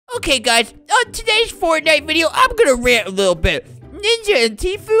Okay, guys, on today's Fortnite video, I'm gonna rant a little bit. Ninja and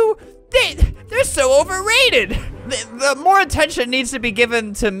Tfue, they're so overrated. The more attention needs to be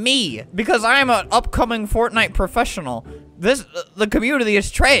given to me because I'm an upcoming Fortnite professional. The community is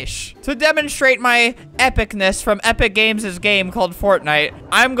trash. To demonstrate my epicness from Epic Games' game called Fortnite,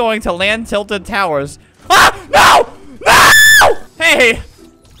 I'm going to land Tilted Towers. Ah! No! No! Hey!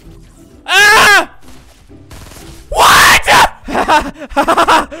 Ah! What?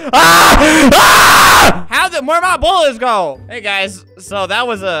 Where'd my bullets go? Hey guys, so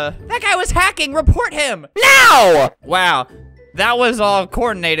that guy was hacking. Report him now! Wow, that was all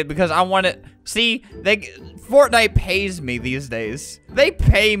coordinated because I wanted. See, Fortnite pays me these days. They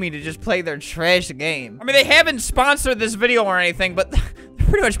pay me to just play their trash game. I mean, they haven't sponsored this video or anything, but they're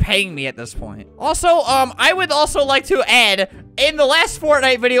pretty much paying me at this point. Also, I would also like to add, in the last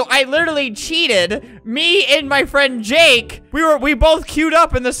Fortnite video, I literally cheated. Me and my friend Jake, we both queued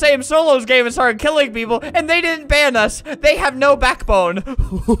up in the same solos game and started killing people, and they didn't ban us. They have no backbone.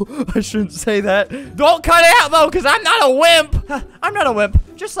 I shouldn't say that. Don't cut it out though, because I'm not a wimp. I'm not a wimp.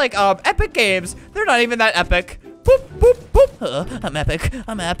 Just like Epic Games, they're not even that epic. Boop, boop, boop. I'm epic.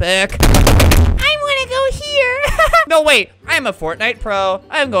 I'm epic. I want to go here. No, wait. I'm a Fortnite pro.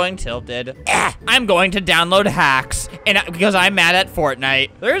 I'm going tilted. I'm going to download hacks because I'm mad at Fortnite.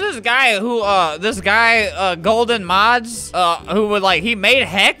 There's this guy who, Golden Mods, he made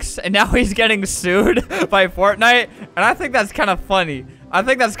Hex and now he's getting sued by Fortnite. And I think that's kind of funny.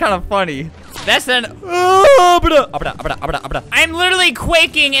 That's an I'm literally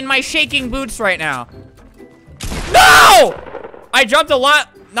quaking in my shaking boots right now. No! I jumped a lot,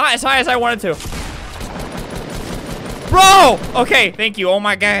 not as high as I wanted to. Bro! Okay, thank you. Oh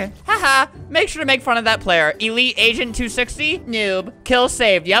my god. Haha. Make sure to make fun of that player. Elite Agent 260, noob. Kill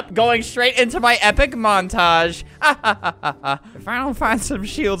saved. Yep, going straight into my epic montage. If I don't find some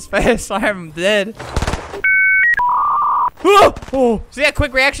shields fast, I'm dead. Oh. See that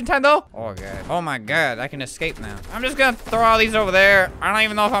quick reaction time though? Oh god. Oh my god, I can escape now. I'm just gonna throw all these over there. I don't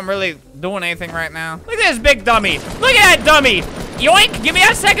even know if I'm really doing anything right now. Look at this big dummy. Look at that dummy. Yoink, give me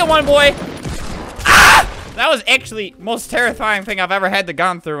that second one, boy. Ah! That was actually most terrifying thing I've ever had to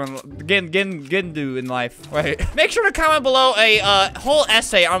gone through and get do in life. Wait. Make sure to comment below a whole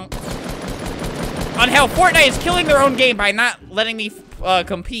essay on how Fortnite is killing their own game by not letting me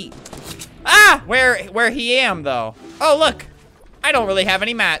compete. Ah! Where he am though. Oh, look. I don't really have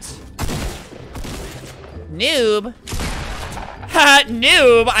any mats. Noob. Ha,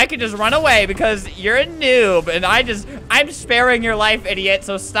 noob. I can just run away because you're a noob. And I'm sparing your life, idiot.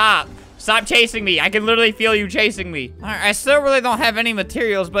 So stop. Stop chasing me. I can literally feel you chasing me. All right, I still really don't have any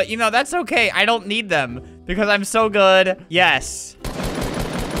materials, but you know, that's okay. I don't need them because I'm so good. Yes.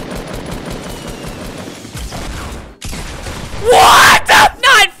 What?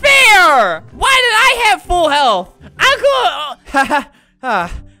 Not fair. Why did I have full health?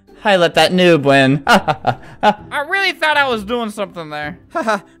 I let that noob win. I really thought I was doing something there.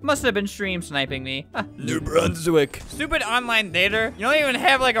 Must have been stream sniping me. New Brunswick. Stupid online dater. You don't even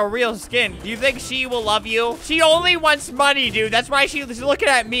have like a real skin. Do you think she will love you? She only wants money, dude. That's why she's looking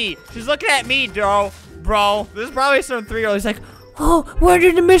at me. She's looking at me, bro. This is probably some 3-year-old. He's like, oh, we're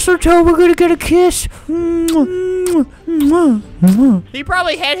under the mistletoe. We're gonna get a kiss. He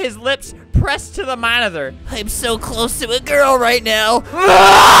probably had his lips pressed to the monitor. I'm so close to a girl right now.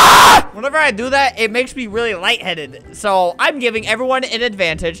 Whenever I do that, it makes me really lightheaded. So I'm giving everyone an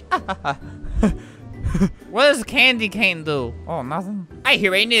advantage. What does candy cane do? Oh, nothing. I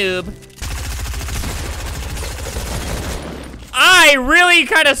hear a noob. I really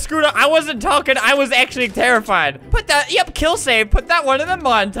kind of screwed up. I wasn't talking. I was actually terrified. Kill save. Put that one in the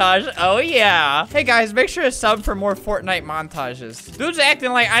montage. Oh, yeah. Hey, guys, make sure to sub for more Fortnite montages. Dude's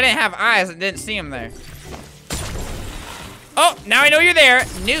acting like I didn't have eyes and didn't see him there. Oh, now I know you're there,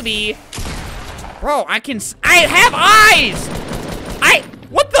 newbie. Bro, I have eyes.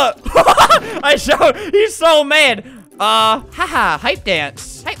 What the? He's so mad. Haha, hype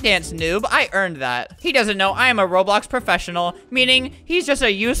dance. Hype dance, noob. I earned that. He doesn't know I am a Roblox professional, meaning he's just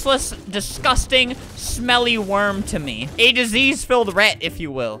a useless, disgusting, smelly worm to me. A disease-filled rat, if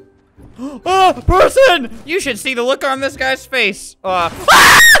you will. Oh, person! You should see the look on this guy's face. No,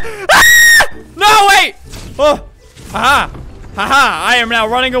 wait! Oh, haha. Haha, I am now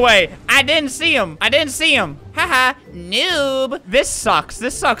running away. I didn't see him. Haha, noob. This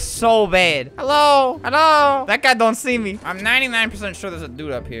sucks so bad. Hello. That guy don't see me. I'm 99% sure there's a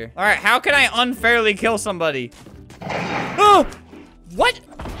dude up here. All right, how can I unfairly kill somebody? Oh, what?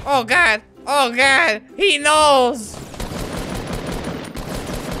 Oh God, he knows.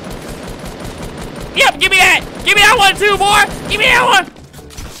 Yep, give me that one too, boy. Give me that one.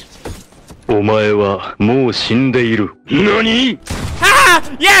 お前はもう死んでいる。何? Ha!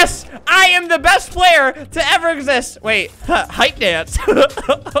 Yes! I am the best player to ever exist. Wait, hype dance.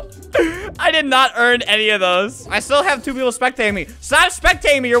 I did not earn any of those. I still have 2 people spectating me. Stop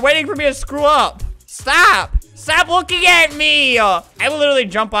spectating me. You're waiting for me to screw up. Stop. Stop looking at me. I will literally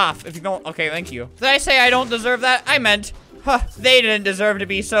jump off if you don't. Okay, thank you. Did I say I don't deserve that? I meant, they didn't deserve to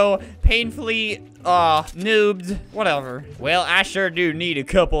be so painfully, noobed. Whatever. Well, I sure do need a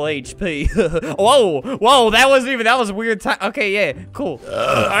couple HP. Whoa, that was a weird time. Okay, yeah, cool.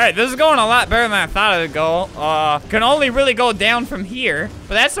 All right, this is going a lot better than I thought it would go. Can only really go down from here,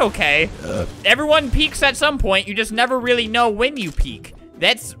 but that's okay. Everyone peaks at some point. You just never really know when you peak.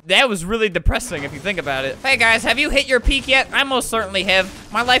 That was really depressing if you think about it. Hey guys, have you hit your peak yet? I most certainly have.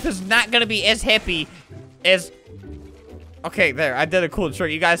 My life is not gonna be as happy as... Okay, there, I did a cool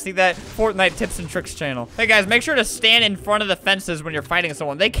trick. You guys see that? Fortnite tips and tricks channel. Hey guys, make sure to stand in front of the fences when you're fighting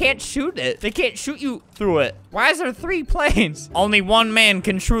someone. They can't shoot it. They can't shoot you through it. Why is there 3 planes? Only one man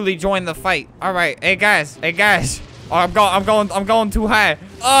can truly join the fight. All right, hey guys. Oh, I'm going too high.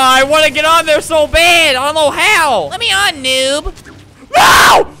 Oh, I want to get on there so bad. I don't know how. Let me on, noob.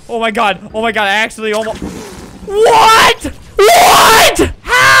 No! Oh my god, I actually almost... What?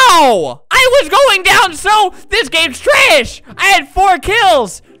 How? I was going down, so this game's trash. I had 4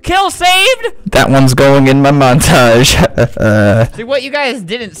 kills. Kill saved? That one's going in my montage. See, what you guys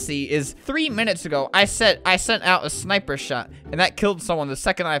didn't see is 3 minutes ago, I sent out a sniper shot, and that killed someone the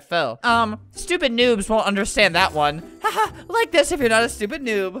second I fell. Stupid noobs won't understand that one. Haha, like this if you're not a stupid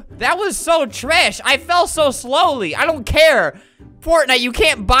noob. That was so trash. I fell so slowly. I don't care. Fortnite, you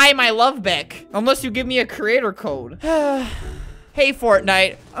can't buy my love back unless you give me a creator code. Hey,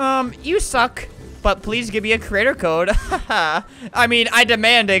 Fortnite, you suck, but please give me a creator code. I mean, I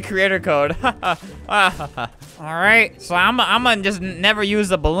demand a creator code. All right, so I'm gonna just never use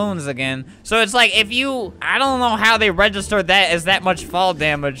the balloons again. So it's like if you, I don't know how they registered that as that much fall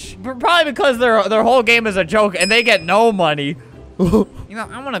damage. Probably because their whole game is a joke and they get no money. You know,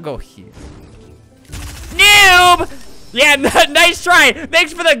 I'm gonna go here. Noob! Yeah, nice try.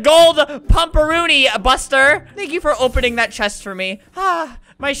 Thanks for the gold pumperoonie, Buster. Thank you for opening that chest for me.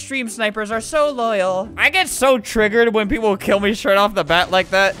 My stream snipers are so loyal. I get so triggered when people kill me straight off the bat like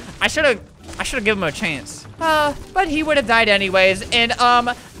that. I should have given him a chance. But he would have died anyways, and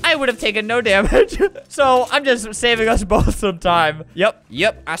I would have taken no damage. So I'm just saving us both some time.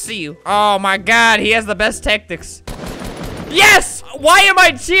 Yep, I see you. Oh my god, he has the best tactics. Yes! Why am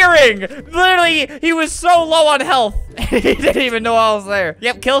I cheering? Literally, he was so low on health. He didn't even know I was there.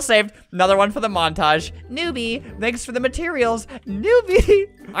 Yep, kill saved. Another one for the montage. Newbie, thanks for the materials. Newbie.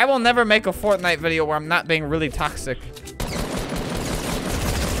 I will never make a Fortnite video where I'm not being really toxic.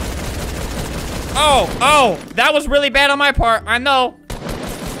 Oh, that was really bad on my part. I know.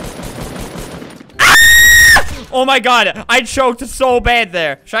 Oh my god, I choked so bad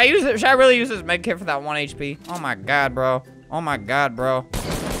there. Should I use it? Should I really use this med kit for that 1 HP? Oh my god, bro.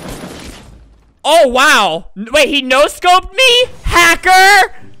 Oh wow. Wait, he no-scoped me?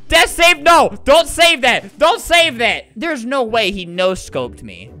 Hacker! Death save? No, don't save that. Don't save that. There's no way he no-scoped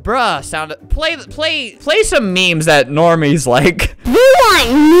me. Bruh, play some memes that normies like. You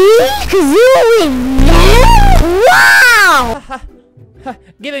want me? Cause you win. Wow!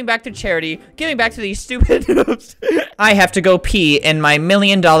 Giving back to charity, giving back to these stupid noobs. I have to go pee in my $1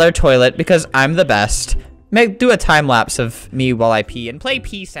 million toilet because I'm the best. Do a time lapse of me while I pee and play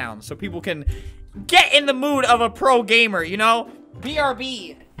pee sounds so people can get in the mood of a pro gamer, you know?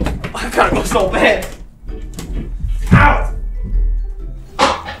 BRB. I gotta go so bad. Ow!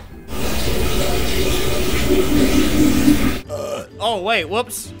 Oh wait,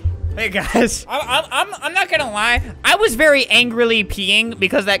 whoops. Hey guys, I'm not gonna lie. I was very angrily peeing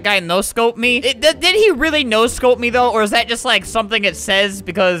because that guy no-scoped me. Did he really no-scope me though, or is that just like something it says?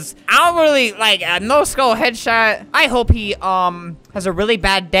 Because I don't really like a no-scope headshot. I hope he has a really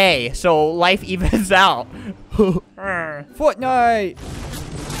bad day, so life evens out. Fortnite.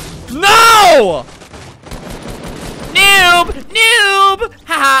 No! Noob!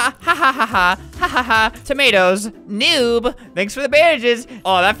 Ha ha. Tomatoes. Noob. Thanks for the bandages.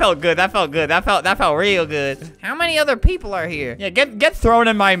 Oh, that felt good. That felt real good. How many other people are here? Yeah, get thrown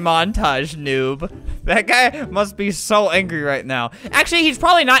in my montage, noob. That guy must be so angry right now. Actually, he's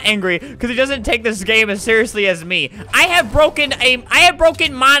probably not angry because he doesn't take this game as seriously as me. I have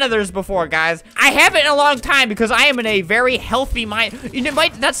broken monitors before, guys. I haven't in a long time because I am in a very healthy mind. It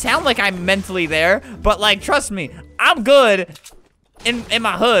might not sound like I'm mentally there, but like, trust me, I'm good in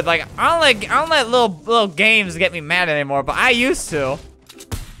my hood. Like, I don't let little games get me mad anymore, but I used to.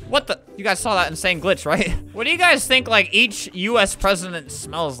 What the? You guys saw that insane glitch, right? What do you guys think, like, each U.S. president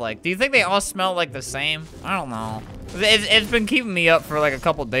smells like? Do you think they all smell, like, the same? I don't know. It's been keeping me up for, like, a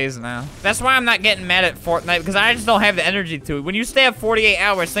couple days now. That's why I'm not getting mad at Fortnite, because I just don't have the energy to it. When you stay up 48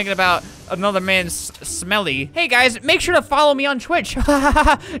 hours thinking about another man's smelly. Hey, guys, make sure to follow me on Twitch.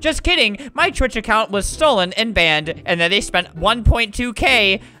 Just kidding. My Twitch account was stolen and banned, and then they spent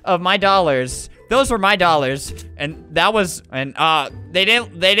 1.2K of my dollars. Those were my dollars, and that was, and they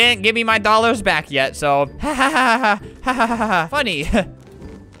didn't give me my dollars back yet, so funny.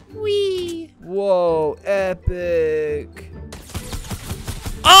 Wee. Whoa, epic.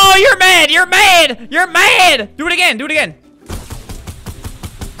 Oh, you're mad, you're mad, you're mad. Do it again, do it again.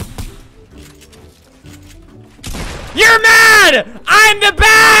 You're mad. I'm the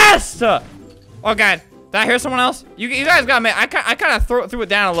best. Oh God, did I hear someone else? You guys got me. I kind of threw it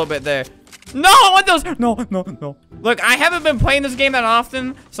down a little bit there. No, I want those. No. Look, I haven't been playing this game that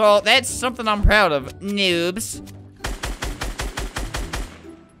often, so that's something I'm proud of. Noobs.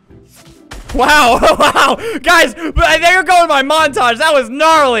 Wow, wow. Guys, there you go in my montage. That was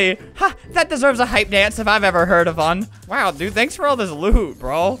gnarly. Ha, that deserves a hype dance if I've ever heard of one. Wow, dude, thanks for all this loot,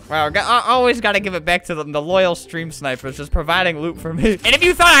 bro. Wow, I always got to give it back to the loyal stream snipers just providing loot for me. And if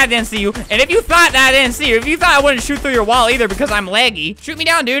you thought I didn't see you, and if you thought that I didn't see you, if you thought I wouldn't shoot through your wall either because I'm laggy, shoot me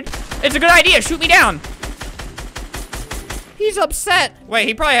down, dude. It's a good idea. Shoot me down. He's upset. Wait,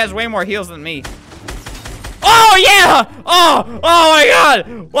 he probably has way more heals than me. Oh, yeah! Oh my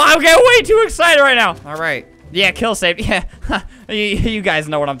God! Well, I'm getting way too excited right now. All right. Yeah, kill save. Yeah, you guys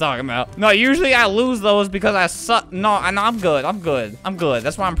know what I'm talking about. No, usually I lose those because I suck. No, I'm good. I'm good.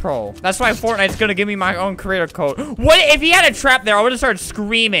 That's why I'm pro. That's why Fortnite's gonna give me my own creator code. What if he had a trap there? I would have started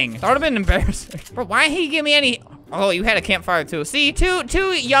screaming. That would have been embarrassing. Bro, why didn't he give me any? Oh, you had a campfire too. See,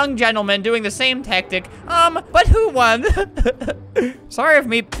 two young gentlemen doing the same tactic. But who won? Sorry if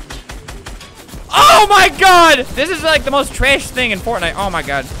me. Oh my God! This is like the most trash thing in Fortnite. Oh my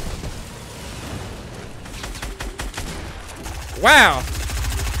God. Wow.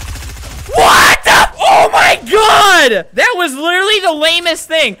 What the? Oh my God! That was literally the lamest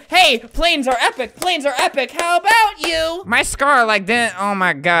thing. Hey, planes are epic. Planes are epic. How about you? My scar like didn't. Oh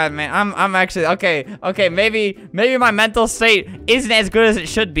my God, man. I'm actually okay. Maybe my mental state isn't as good as it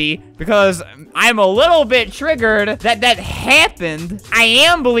should be because I'm a little bit triggered that happened. I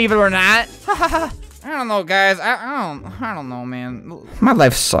am, believe it or not. I don't know, guys. I don't know, man. My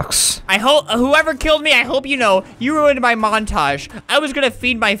life sucks. I hope whoever killed me, I hope you know you ruined my montage. I was gonna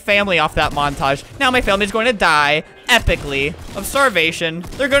feed my family off that montage. Now my family's going to die epically of starvation.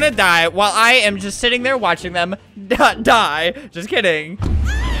 They're gonna die while I am just sitting there watching them die. Just kidding.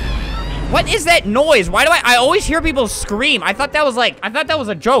 What is that noise? Why do I always hear people scream? I thought that was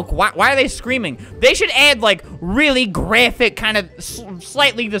a joke. Why are they screaming? They should add like really graphic, kind of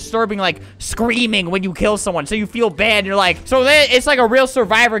slightly disturbing, like screaming when you kill someone, so you feel bad. You're like, so then it's like a real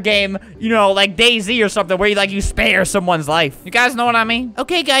survivor game, you know, like DayZ or something, where you spare someone's life. You guys know what I mean?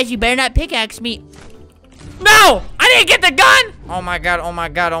 Okay, guys, you better not pickaxe me. No! I didn't get the gun! Oh my God, oh my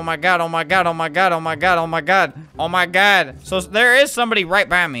God, oh my God, oh my God, oh my God, oh my God, oh my God, oh my God. So there is somebody right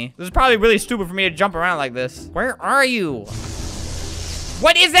by me. This is probably really stupid for me to jump around like this. Where are you?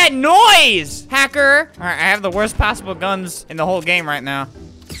 What is that noise? Hacker. All right, I have the worst possible guns in the whole game right now.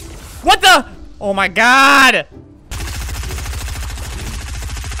 What the? Oh my God.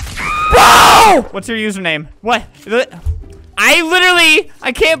 Bro! What's your username? What?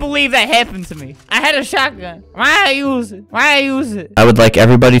 I can't believe that happened to me. I had a shotgun. Why I use it? I would like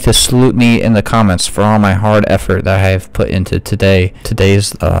everybody to salute me in the comments for all my hard effort that I have put into today.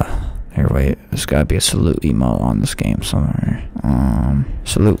 Today's, here, wait. There's gotta be a salute emote on this game somewhere.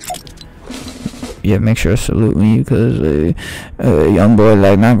 Salute. Yeah, make sure to salute me because young boy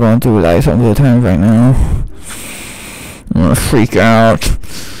like not going through like some good times right now. I'm gonna freak out.